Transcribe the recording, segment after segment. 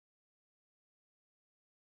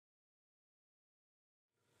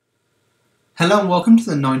Hello and welcome to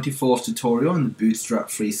the 94th tutorial in the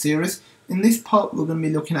Bootstrap free series. In this part we're going to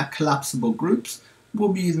be looking at collapsible groups. We'll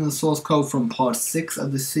be using the source code from part 6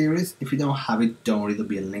 of this series. If you don't have it, don't worry, there'll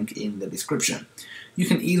be a link in the description. You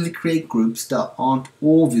can easily create groups that aren't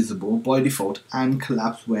all visible by default and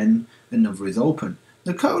collapse when another is open.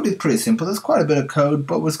 The code is pretty simple, there's quite a bit of code,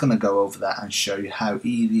 but we're just going to go over that and show you how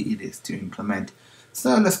easy it is to implement.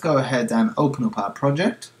 So let's go ahead and open up our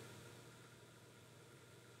project.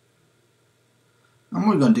 And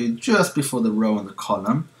what we're going to do just before the row and the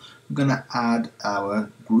column, we're going to add our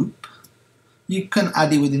group. You can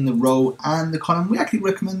add it within the row and the column. We actually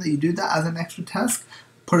recommend that you do that as an extra task.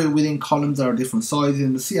 Put it within columns that are different sizes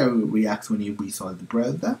and see how it reacts when you resize the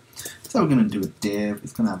browser. So we're going to do a div.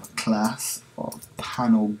 It's going to have a class of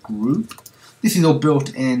panel group. This is all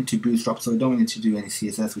built into Bootstrap, so we don't need to do any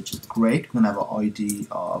CSS, which is great. We're going to have an ID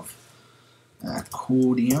of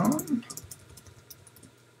accordion.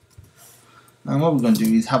 And what we're going to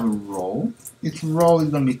do is have a row. Its row is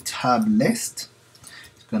going to be tab list.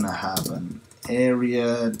 It's going to have an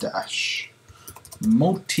area dash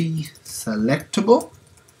multi-selectable.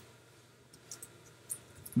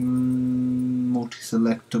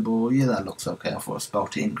 Multi-selectable, yeah, that looks okay. I thought I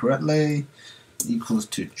spelled it incorrectly. Equals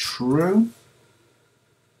to true.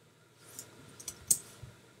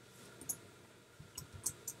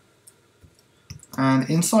 And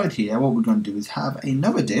inside here, what we're going to do is have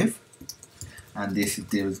another div. And this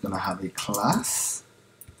div is going to have a class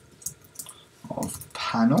of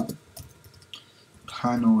panel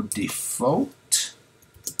default,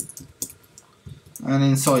 and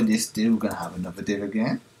inside this div we're going to have another div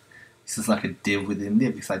again. This is like a div within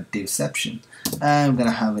div, it's like divception. And we're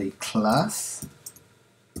going to have a class,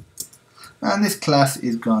 and this class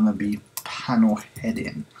is going to be panel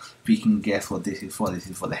heading. If you can guess what this is for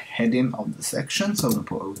the heading of the section. So we're going to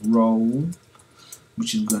put a row,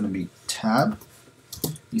 which is going to be tab.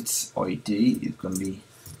 Its ID is going to be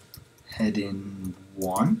heading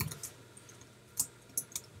 1.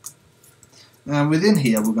 And within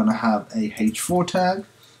here we're going to have a h4 tag.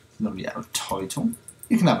 It's going to be our title.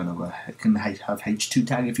 You can have another, you can have h2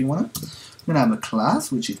 tag if you want it. We're going to have a class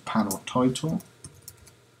which is panel title.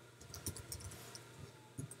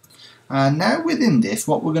 And now within this,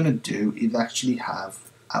 what we're going to do is actually have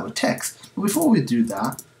our text. But before we do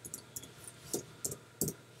that,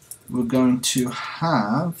 we're going to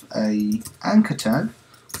have a anchor tag,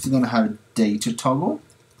 which is going to have a data toggle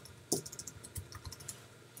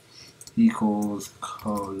equals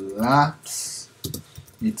collapse.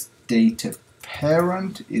 Its data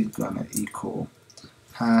parent is going to equal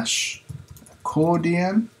hash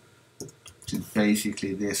accordion, which is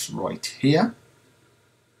basically this right here.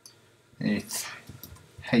 Its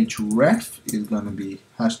href is going to be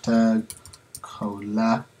hashtag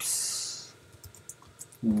collapse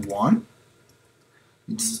 1.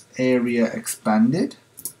 Its area expanded.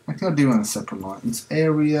 Actually, I'll do it on a separate line. Its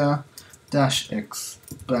area dash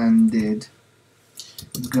expanded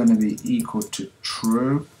is going to be equal to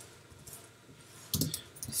true.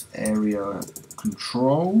 Its area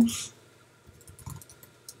controls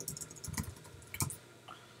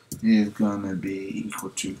is going to be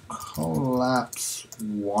equal to collapse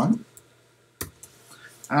 1.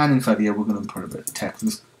 And inside here, we're going to put a bit of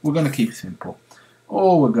text. We're going to keep it simple.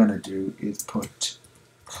 All we're going to do is put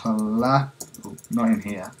collapse, not in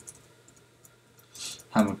here,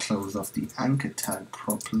 haven't closed off the anchor tag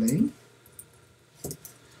properly.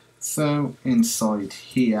 So inside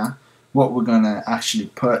here, what we're going to actually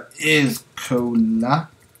put is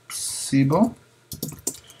collapsible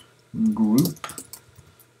group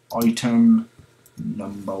item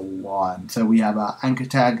number 1. So we have our anchor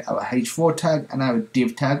tag, our h4 tag, and our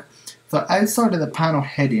div tag. So outside of the panel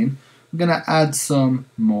heading, we're going to add some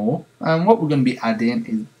more, and what we're going to be adding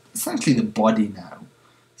is essentially the body now.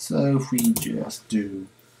 So if we just do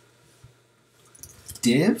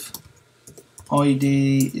div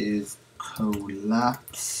ID is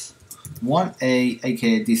collapse 1a,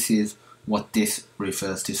 aka this is what this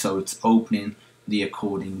refers to, so it's opening the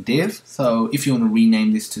according div. So if you want to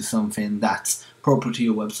rename this to something that's proper to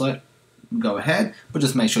your website, go ahead, but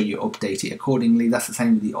just make sure you update it accordingly. That's the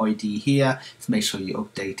same with the ID here, so make sure you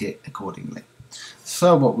update it accordingly.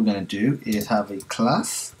 So what we're going to do is have a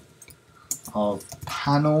class of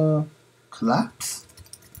panel collapse.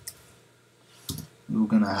 We're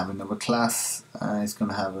going to have another class, it's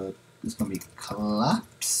going to be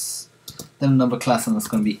collapse, then another class, and it's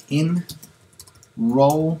going to be in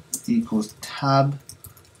row equals tab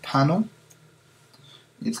panel.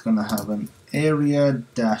 It's going to have an area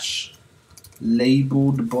dash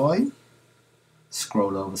labeled by,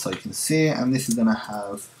 scroll over so you can see it, and this is going to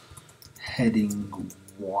have heading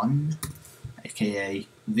 1 aka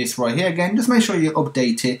this right here. Again, just make sure you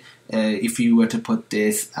update it. If you were to put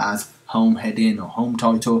this as home heading or home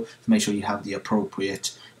title, make sure you have the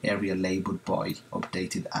appropriate area labeled by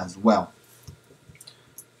updated as well.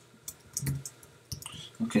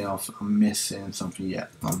 Okay, I'm missing something. Yeah,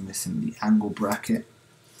 I'm missing the angle bracket.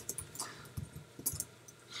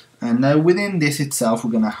 And now within this itself,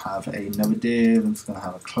 we're going to have another div, and it's going to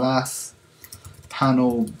have a class,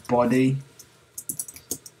 panel, body,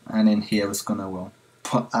 and in here it's going to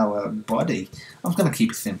put our body. I'm going to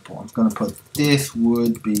keep it simple. I'm going to put this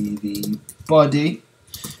would be the body.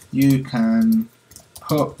 You can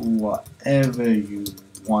put whatever you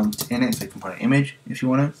want in it, so you can put an image if you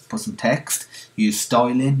want to, put some text, use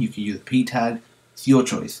styling, you can use a p tag, it's your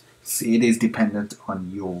choice. It is dependent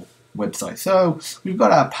on your website. So we've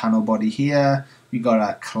got our panel body here, we got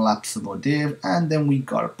our collapsible div, and then we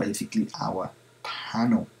got basically our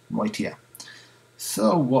panel right here.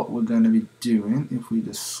 So what we're going to be doing, if we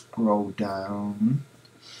just scroll down,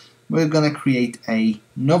 we're going to create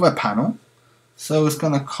another panel. So it's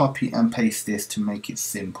going to copy and paste this to make it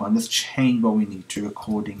simple, and just change what we need to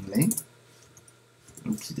accordingly.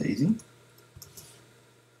 Oopsie daisy.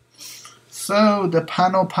 So the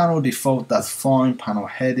panel default, that's fine. Panel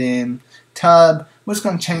heading, tab, we're just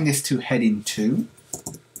going to change this to heading 2.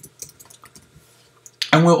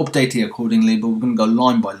 And we'll update it accordingly, but we're going to go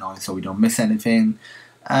line by line so we don't miss anything.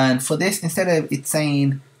 And for this, instead of it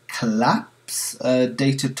saying collapse,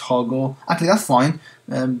 data toggle, actually that's fine,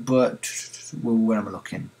 but well, where am I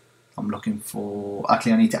looking? I'm looking for,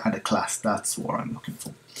 actually I need to add a class, that's what I'm looking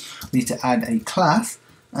for. I need to add a class,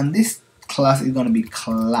 and this class is going to be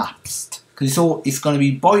collapsed, because it's going to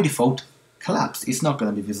be by default collapsed, it's not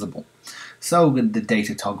going to be visible. So with the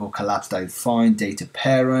data toggle collapse, that is fine. Data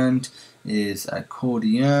parent is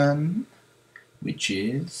accordion, which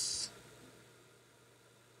is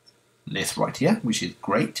this right here, which is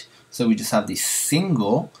great. So we just have this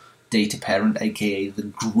single data parent, aka the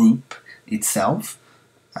group itself,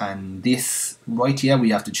 and this right here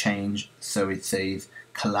we have to change so it says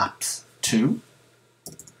collapse 2.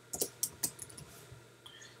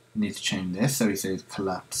 We need to change this so it says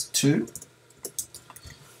collapse 2.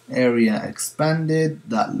 Area expanded,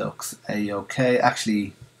 that looks a-okay.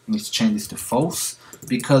 Actually, we need to change this to false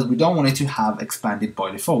because we don't want it to have expanded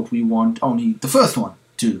by default. We want only the first one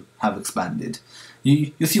to have expanded.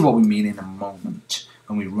 You'll see what we mean in a moment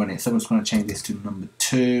when we run it. So I'm just going to change this to number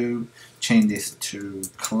 2, change this to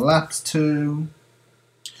collapse 2,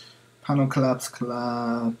 panel collapse.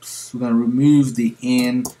 We're going to remove the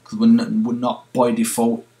in because we're not by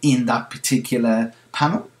default in that particular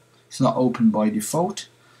panel. It's not open by default.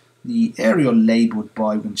 The area labeled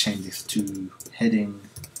by, we're going to change this to heading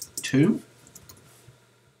 2.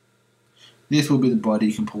 This will be the body,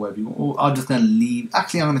 you can put wherever you want. Or I'm just going to leave,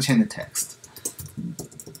 actually I'm going to change the text.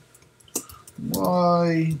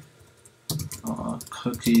 Why are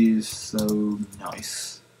cookies so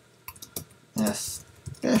nice?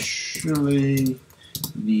 Especially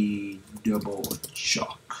the double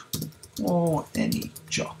choc or any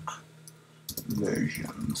choc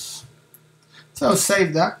versions. So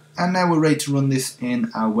save that, and now we're ready to run this in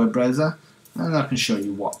our web browser, and I can show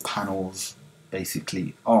you what panels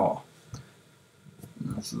basically are.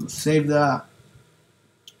 So save that,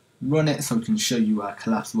 run it so we can show you our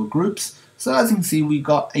collapsible groups. So as you can see, we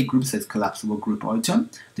got a group that says collapsible group item.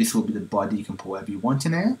 This will be the body, you can put whatever you want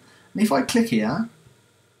in here. And if I click here,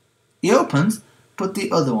 it opens, but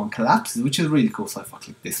the other one collapses, which is really cool. So if I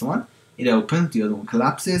click this one, it opens, the other one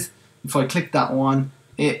collapses. If I click that one,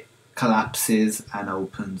 it collapses and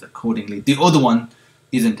opens accordingly. The other one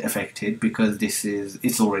isn't affected because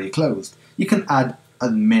it's already closed. You can add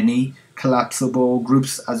as many collapsible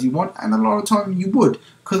groups as you want, and a lot of time you would,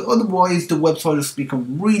 because otherwise the website will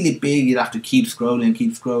become really big. You'd have to keep scrolling,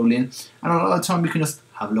 and a lot of time you can just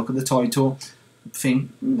have a look at the title, think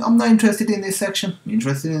I'm not interested in this section, I'm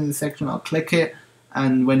interested in this section, I'll click it,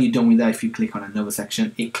 and when you're done with that, if you click on another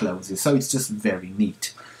section, it closes. So it's just very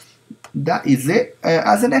neat. That is it.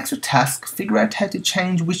 As an extra task, figure out how to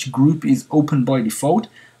change which group is open by default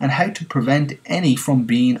and how to prevent any from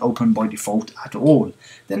being open by default at all.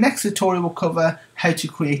 The next tutorial will cover how to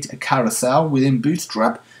create a carousel within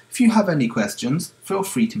Bootstrap. If you have any questions, feel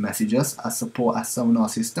free to message us at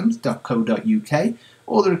support@sonarsystems.co.uk.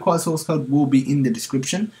 All the required source code will be in the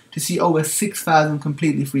description. To see over 6,000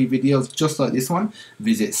 completely free videos just like this one,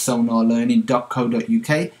 visit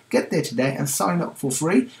sonarlearning.co.uk. Get there today and sign up for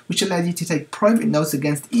free, which allows you to take private notes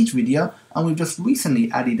against each video, and we've just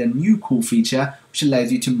recently added a new cool feature which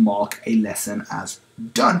allows you to mark a lesson as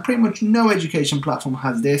done. Pretty much no education platform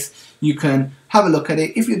has this. You can have a look at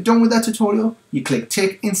it. If you're done with that tutorial, you click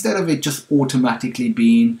tick instead of it just automatically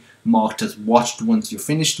being marked as watched once you're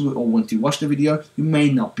finished with, or once you watch the video, you may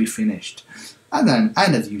not be finished. And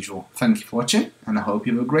as usual, thank you for watching, and I hope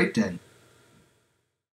you have a great day.